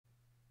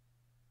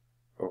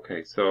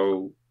Okay,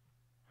 so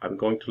I'm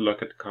going to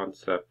look at the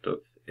concept of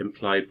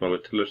implied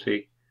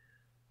volatility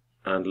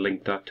and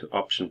link that to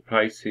option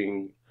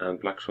pricing and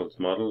Black-Scholes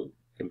model.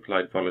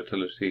 Implied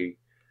volatility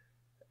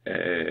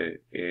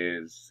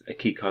is a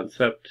key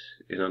concept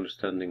in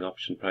understanding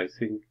option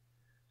pricing.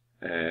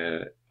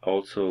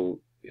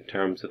 Also, in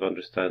terms of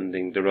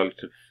understanding the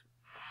relative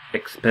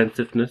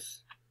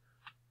expensiveness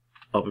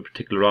of a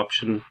particular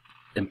option,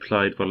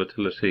 implied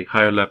volatility,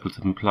 higher levels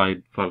of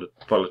implied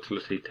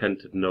volatility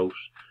tend to denote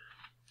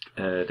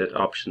that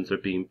options are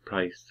being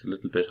priced a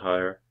little bit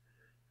higher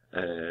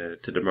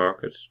to the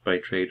market by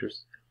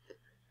traders.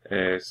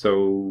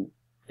 So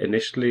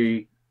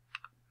initially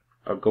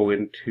I'll go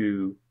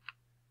into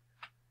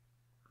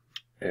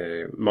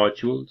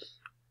modules,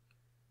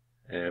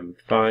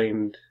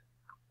 find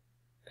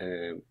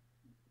the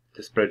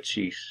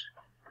spreadsheet.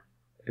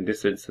 In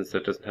this instance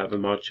that doesn't have a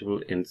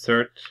module,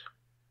 insert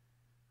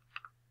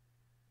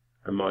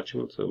a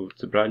module, so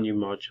it's a brand new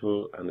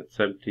module and it's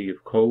empty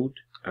of code,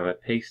 and I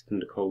paste in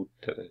the code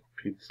that I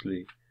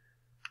previously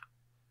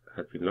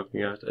had been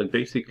looking at. And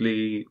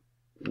basically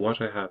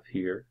what I have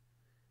here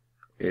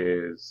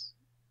is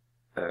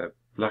a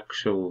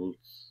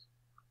Black-Scholes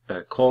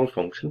call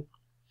function,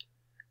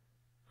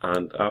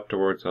 and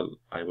afterwards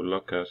I will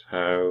look at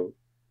how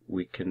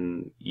we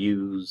can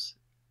use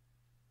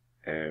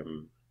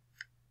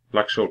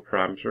Black-Scholes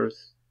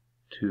parameters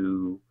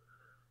to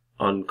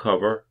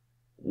uncover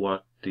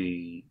what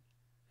the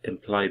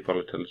implied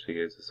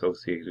volatility is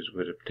associated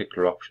with a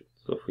particular option.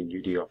 So if we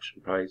knew the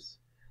option price,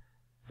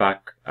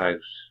 back out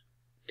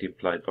the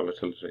implied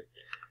volatility.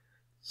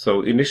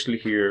 So initially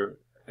here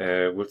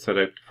we'll set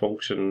out the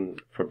function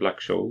for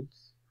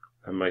Black-Scholes.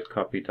 I might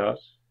copy that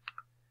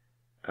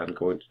and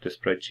go into the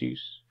spreadsheet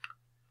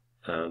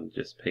and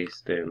just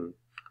paste in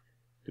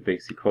the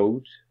basic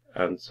code.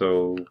 And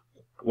so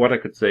what I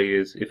could say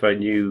is, if I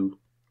knew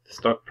the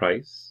stock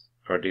price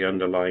or the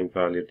underlying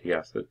value of the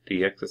asset,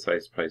 the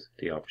exercise price of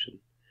the option,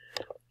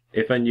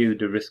 if I knew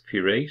the risk-free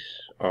rate,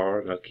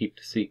 or I'll keep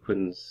the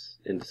sequence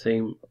in the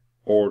same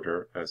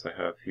order as I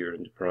have here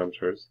in the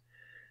parameters,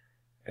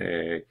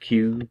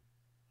 Q,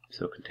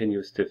 so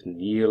continuous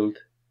dividend yield,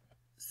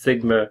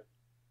 sigma,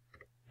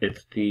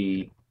 it's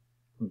the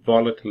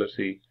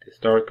volatility, the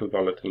historical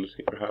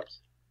volatility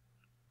perhaps,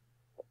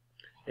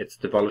 it's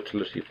the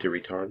volatility of the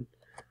return,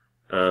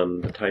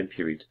 and the time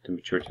period, the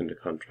maturity in the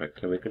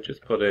contract. And we can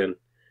just put in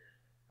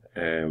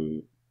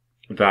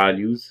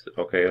values.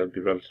 Okay, I'll be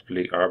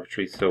relatively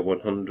arbitrary, so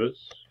 100,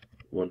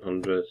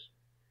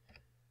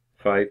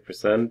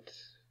 5%,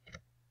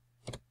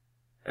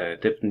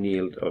 dividend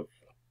yield of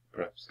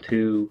perhaps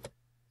 2,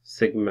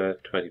 sigma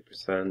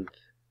 20%,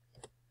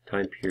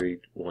 time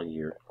period 1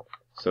 year.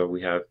 So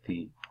we have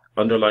the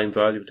underlying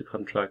value of the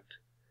contract,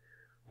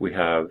 we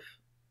have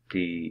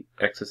the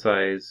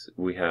exercise,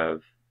 we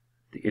have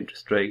the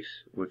interest rate,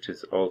 which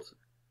is also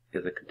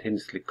a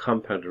continuously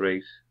compounded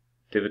rate,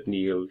 dividend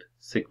yield,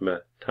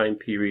 sigma, time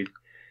period.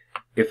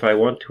 If I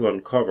want to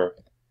uncover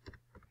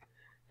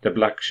the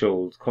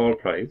Black-Scholes call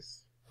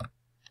price,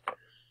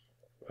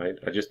 right,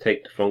 I just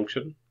take the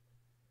function.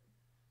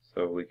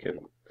 So we can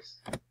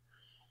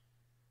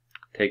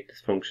take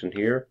this function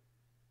here,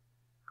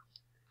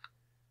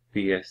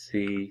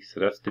 BSC, so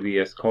that's the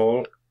BS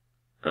call,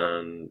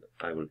 and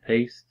I will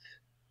paste,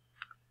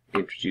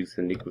 introduce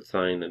an equal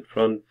sign in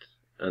front,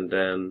 and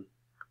then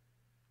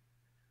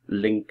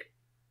link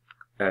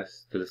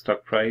S to the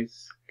stock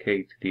price,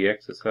 K to the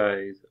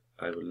exercise,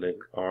 I will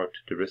link R to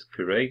the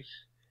risk-free rate,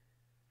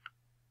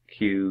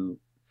 Q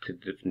to the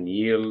dividend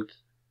yield,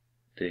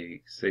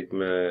 the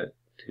sigma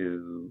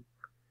to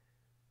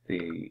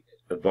the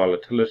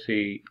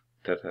volatility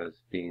that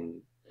has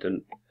been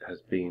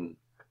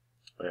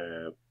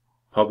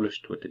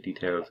published with the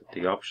details of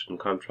the option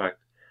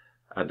contract,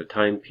 and the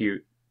time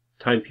period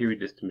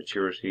is the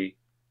maturity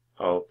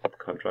of the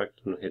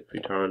contract, and hit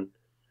return,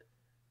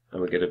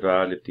 and we get a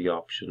value of the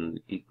option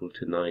equal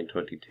to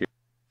 922.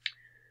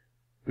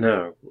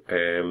 Now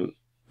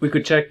we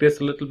could check this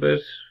a little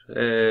bit.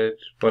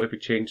 What if we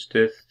changed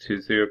this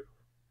to 0?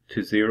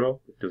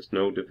 If there was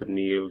no dividend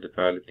yield, the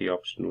value of the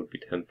option would be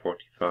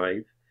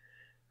 1045,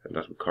 and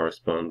that would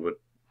correspond with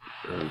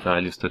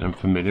values that I'm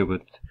familiar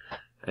with.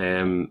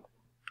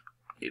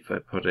 If I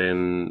put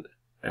in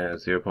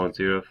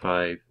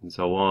 0.05 and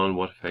so on,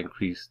 what if I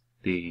increase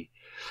the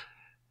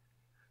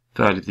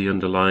value of the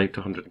underlying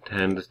to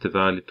 110? Does the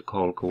value of the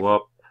call go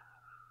up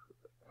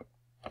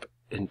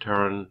in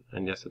turn?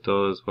 And yes, it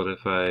does. What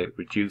if I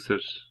reduce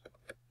it?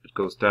 It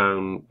goes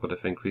down. What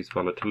if I increase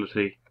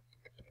volatility?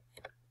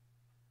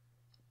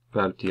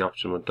 Value of the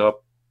option went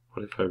up.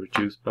 What if I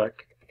reduce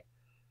back?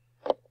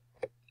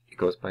 It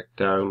goes back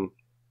down,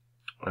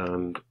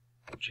 and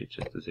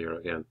changes to 0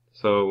 again.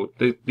 So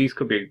these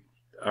could be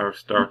our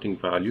starting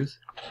values,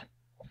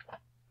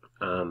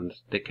 and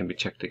they can be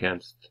checked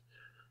against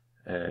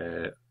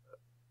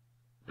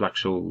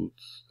Black-Scholes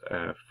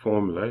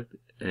formula.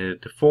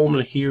 The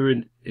formula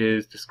here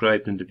is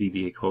described in the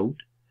VBA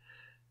code.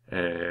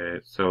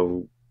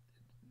 So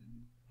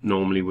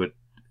normally with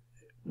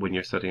when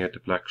you're setting out the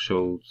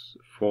Black-Scholes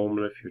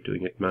formula, if you're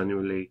doing it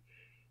manually,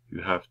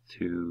 you have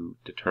to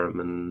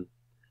determine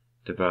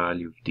the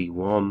value of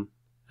D1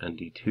 and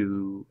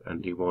D2,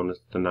 and D1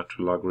 is the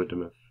natural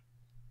logarithm of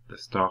the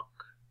stock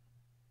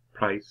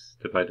price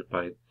divided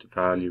by the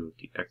value of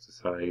the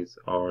exercise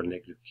R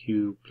negative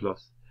Q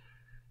plus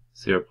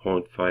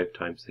 0.5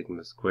 times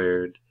sigma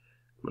squared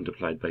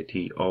multiplied by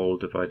T, all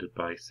divided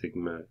by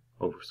sigma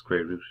over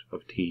square root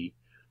of T,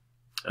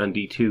 and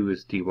D2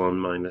 is D1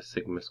 minus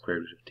sigma square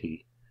root of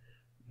T.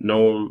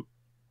 Norm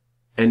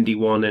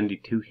ND1,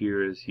 ND2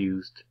 here is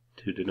used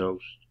to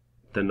denote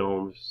the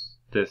norms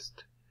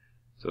dist.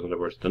 So in other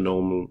words, the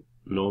normal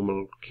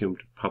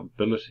cumulative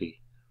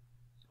probability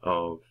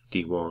of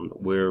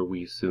D1, where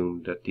we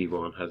assume that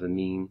D1 has a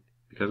mean,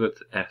 because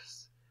it's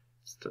S,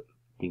 it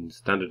means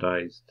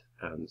standardized,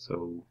 and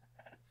so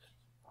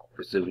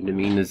we're assuming the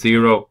mean is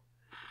 0,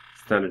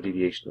 standard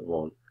deviation of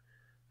 1.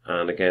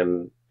 And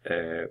again,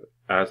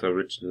 as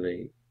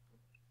originally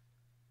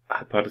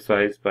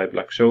hypothesized by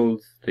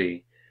Black-Scholes,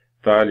 the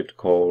value to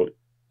call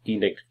E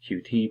negative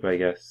QT by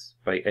S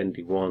by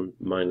ND1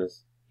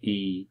 minus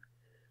E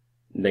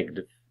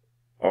negative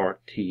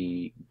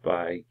RT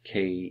by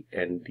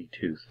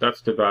KND2. So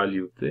that's the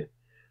value of the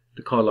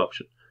call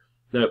option.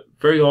 Now,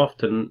 very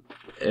often,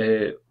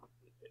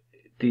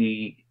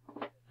 the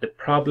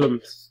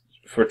problems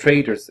for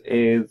traders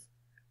is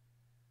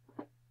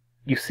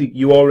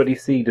you already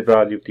see the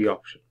value of the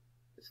option.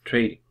 It's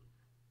trading.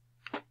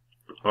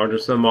 Or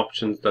there's some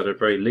options that are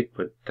very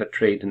liquid that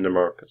trade in the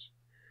market.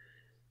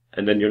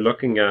 And then you're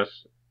looking at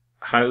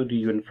how do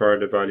you infer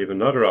the value of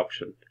another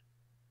option,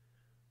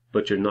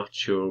 but you're not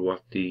sure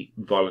what the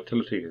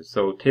volatility is.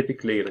 So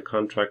typically in a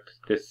contract,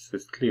 this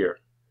is clear.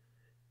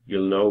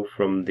 You'll know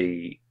from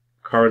the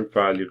current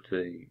value to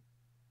the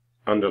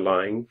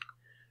underlying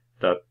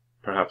that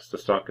perhaps the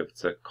stock, if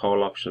it's a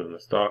call option on a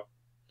stock,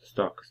 the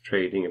stock is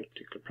trading at a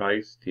particular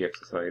price, the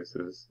exercise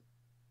is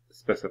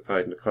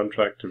specified in the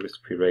contract, the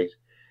risk-free rate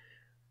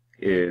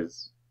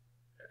is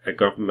a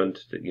government,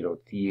 the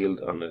yield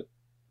on a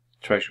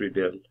treasury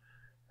bill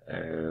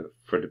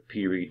for the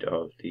period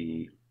of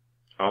the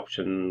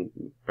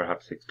option,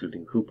 perhaps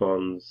excluding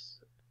coupons.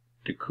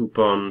 The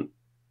coupon,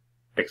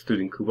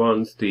 excluding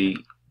coupons, the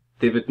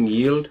dividend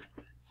yield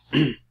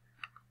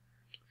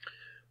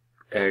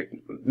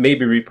may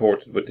be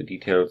reported with the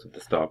details of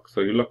the stock.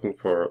 So you're looking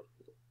for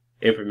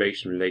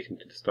information relating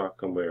to the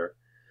stock and where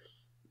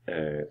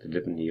the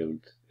dividend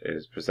yield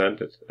is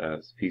presented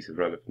as a piece of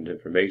relevant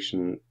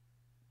information.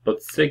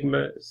 But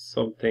sigma is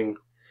something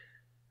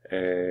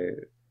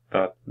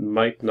that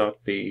might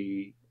not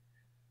be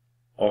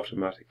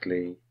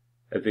automatically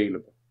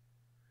available.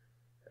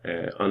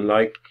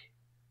 Unlike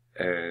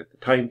the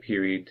time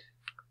period,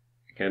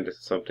 again, this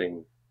is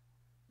something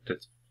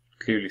that's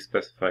clearly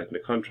specified in the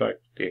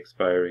contract. The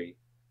expiry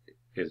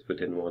is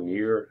within 1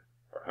 year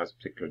or has a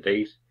particular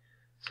date,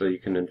 so you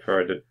can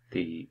infer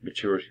the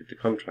maturity of the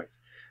contract.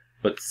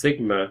 But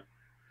sigma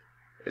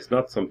is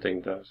not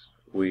something that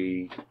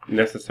we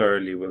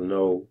necessarily will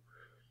know.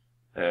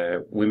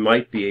 We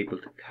might be able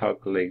to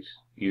calculate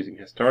using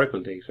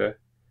historical data,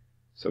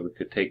 so we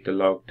could take the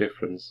log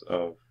difference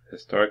of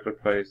historical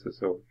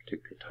prices over a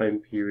particular time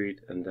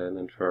period and then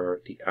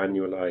infer the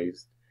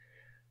annualized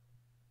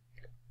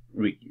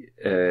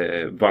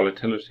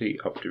volatility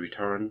of the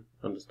return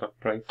on the stock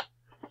price.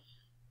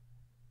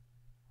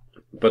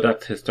 But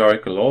that's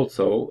historical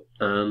also,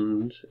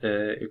 and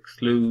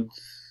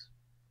excludes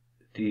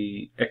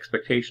the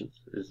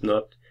expectations. Is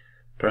not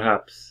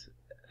perhaps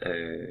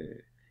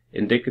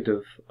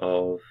indicative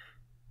of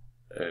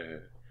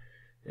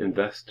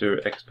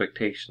investor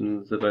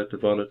expectations about the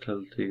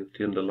volatility of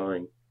the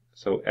underlying.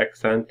 So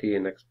ex ante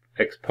and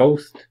ex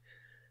post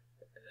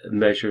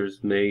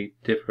measures may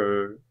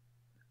differ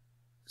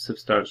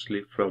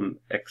substantially from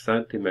ex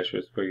ante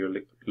measures, where you're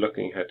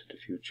looking ahead to the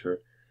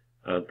future,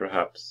 and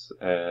perhaps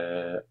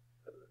there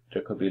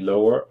could be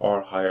lower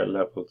or higher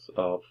levels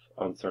of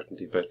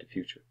uncertainty about the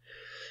future.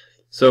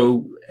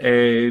 So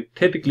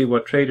typically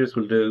what traders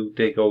will do,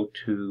 they go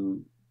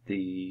to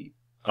the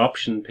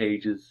option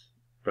pages,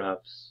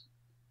 perhaps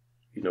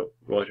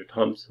Reuters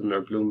Thompson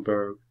or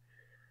Bloomberg,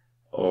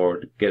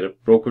 or get a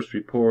broker's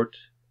report,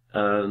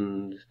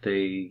 and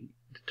they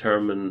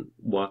determine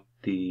what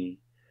the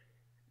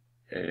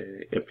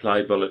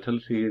implied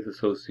volatility is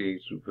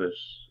associated with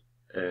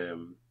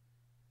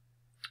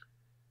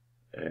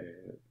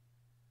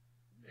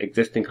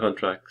existing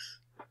contracts,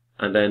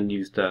 and then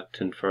use that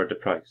to infer the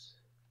price.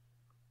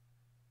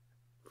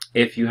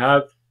 If you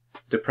have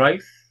the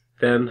price,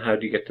 then how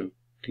do you get the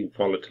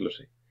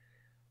volatility?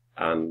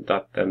 And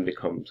that then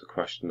becomes a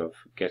question of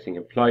getting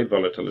implied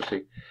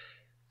volatility.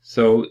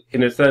 So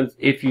in a sense,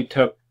 if you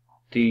took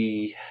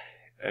the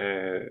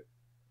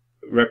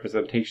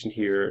representation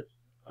here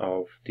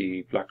of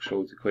the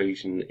Black-Scholes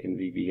equation in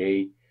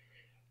VBA,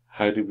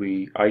 how do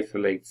we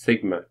isolate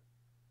sigma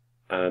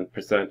and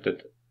present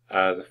it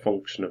as a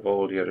function of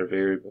all the other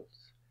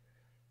variables?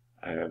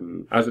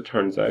 As it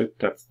turns out,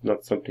 that's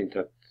not something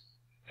that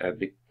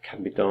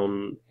can be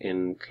done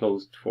in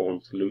closed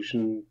form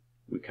solution.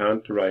 We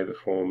can't derive a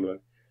formula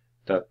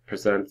that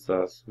presents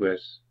us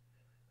with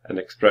an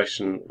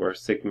expression where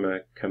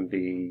sigma can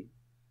be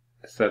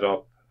set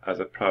up as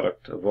a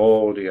product of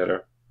all the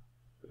other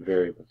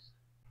variables.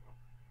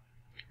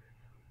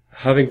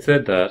 Having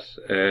said that,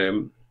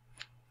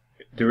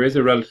 there is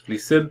a relatively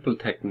simple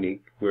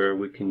technique where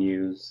we can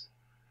use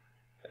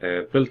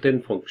a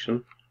built-in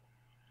function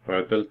or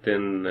a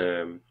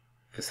built-in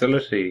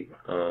facility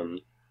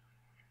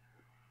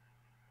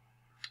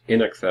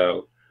in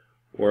Excel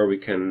where we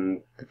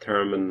can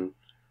determine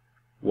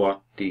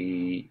what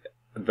the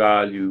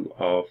value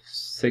of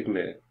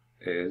sigma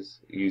is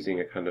using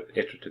a kind of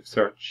iterative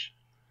search.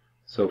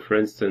 So for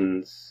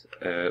instance,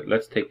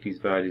 let's take these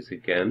values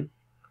again,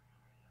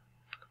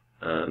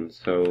 and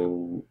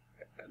so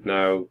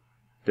now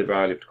the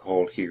value of the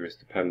call here is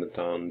dependent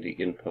on the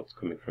inputs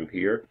coming from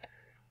here.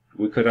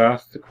 We could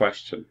ask the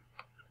question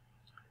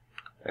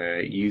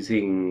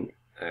using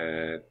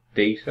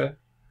data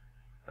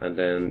and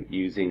then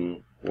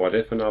using what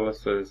if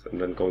analysis and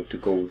then going to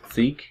goal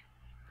seek.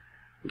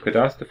 We could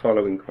ask the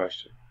following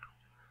question: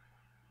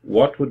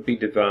 what would be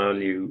the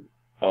value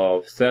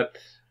of set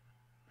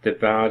the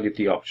value of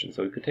the option?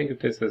 So we could think of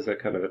this as a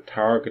kind of a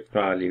target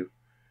value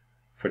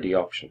for the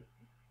option,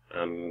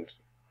 and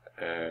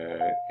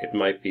it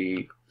might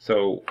be,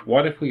 so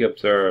what if we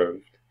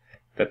observed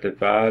that the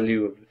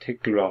value of a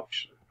particular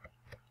option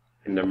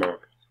in the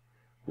market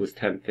was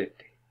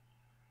 1050?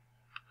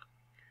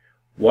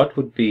 What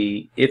would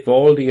be, if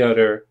all the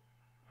other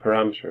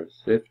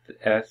parameters, if the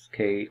S,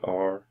 K,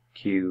 R,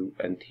 Q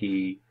and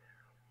T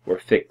were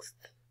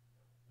fixed,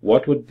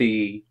 what would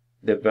be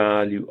the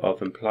value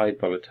of implied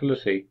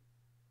volatility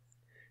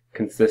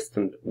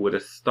consistent with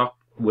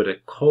a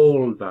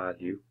call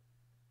value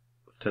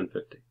of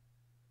 1050?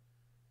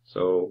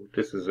 So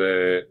this is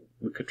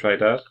we could try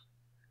that,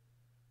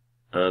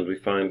 and we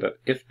find that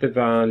if the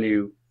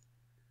value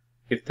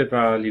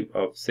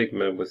of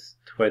sigma was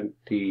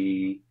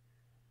 20%,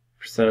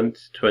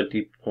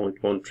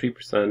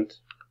 20.13%,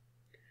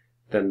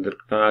 then the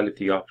value of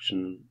the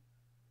option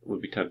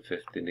would be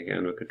 1050. And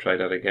again, we could try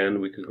that again.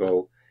 We could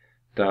go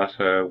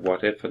data,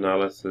 what if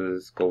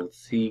analysis, go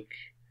seek,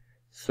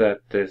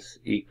 set this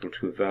equal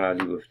to a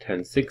value of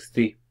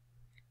 1060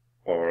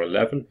 or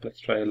 11. Let's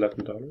try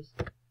 $11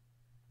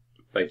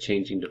 by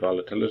changing the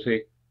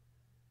volatility,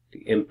 the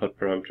input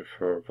parameter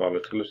for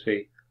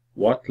volatility.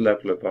 What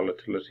level of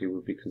volatility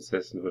would be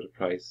consistent with a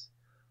price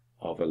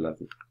of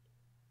 11?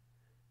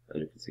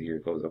 And you can see here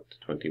it goes up to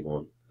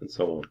 21 and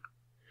so on.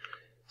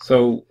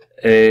 So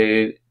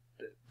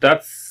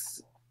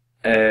that's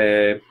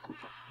a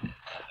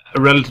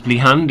relatively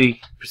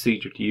handy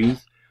procedure to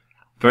use.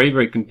 Very,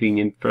 very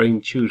convenient, very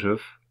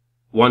intuitive.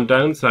 One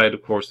downside,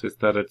 of course, is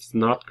that it's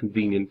not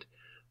convenient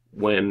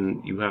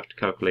when you have to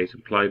calculate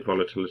implied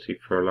volatility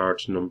for a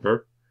large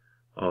number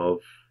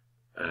of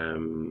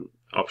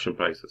option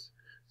prices.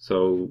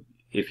 So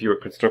if you're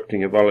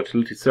constructing a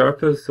volatility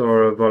surface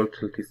or a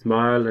volatility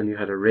smile and you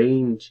had a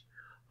range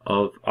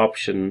of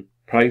option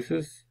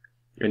prices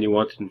and you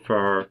want to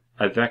infer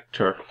a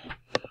vector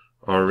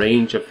or a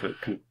range of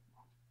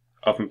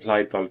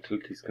implied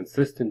volatilities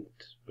consistent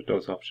with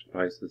those option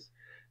prices,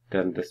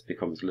 then this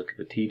becomes a little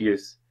bit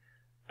tedious.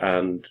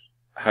 And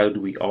how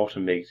do we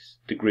automate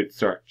the grid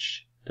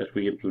search that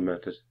we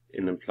implemented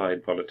in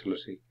implied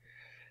volatility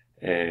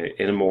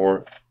in a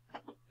more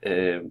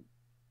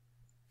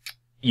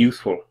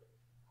useful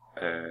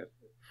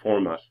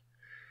format?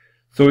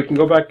 So we can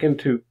go back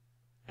into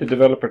the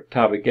developer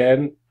tab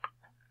again,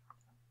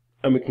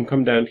 and we can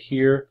come down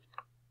here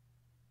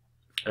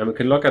and we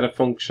can look at a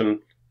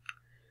function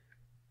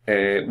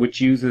which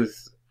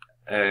uses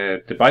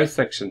the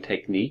bisection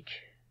technique.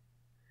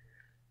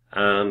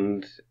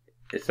 And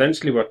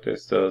essentially what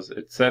this does,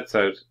 it says,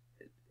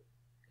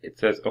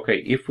 okay,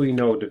 if we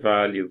know the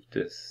value of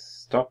the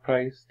stock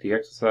price, the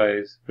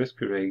exercise,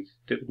 risk-free rate,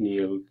 dividend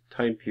yield,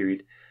 time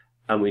period,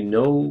 and we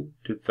know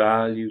the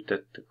value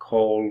that the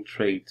call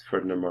trades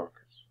for in the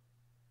market,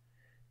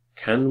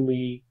 can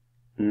we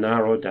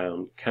narrow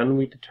down, can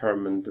we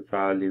determine the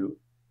value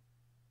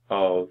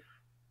of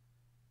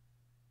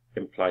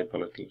implied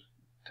volatility?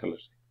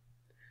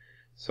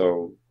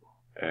 So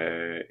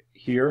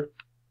here,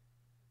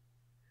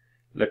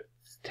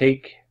 let's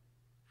take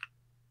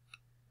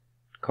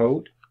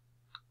code,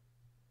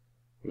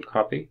 we'll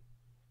copy,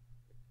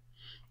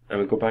 and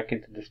we'll go back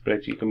into the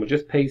spreadsheet and we'll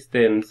just paste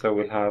in, so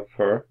we'll have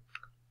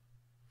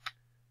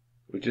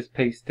we'll just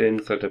paste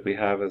in so that we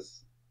have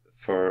as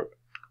for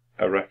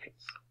a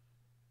reference.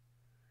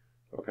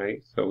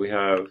 Okay, so we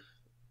have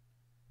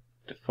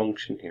the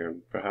function here,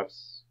 and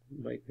perhaps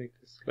might make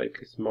this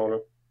slightly smaller,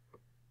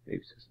 maybe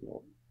too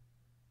small.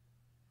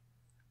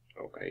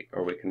 Okay,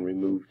 or we can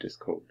remove this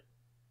code.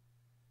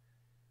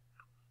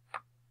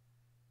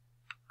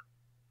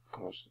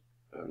 Cut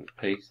and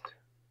paste,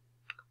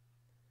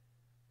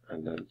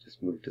 and then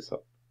just move this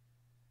up.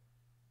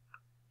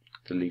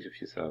 Delete a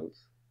few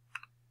cells.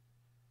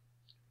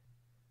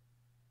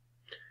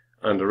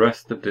 And the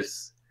rest of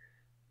this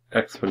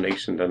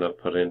explanation then I'll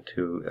put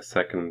into a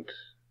second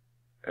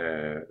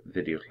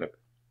video clip.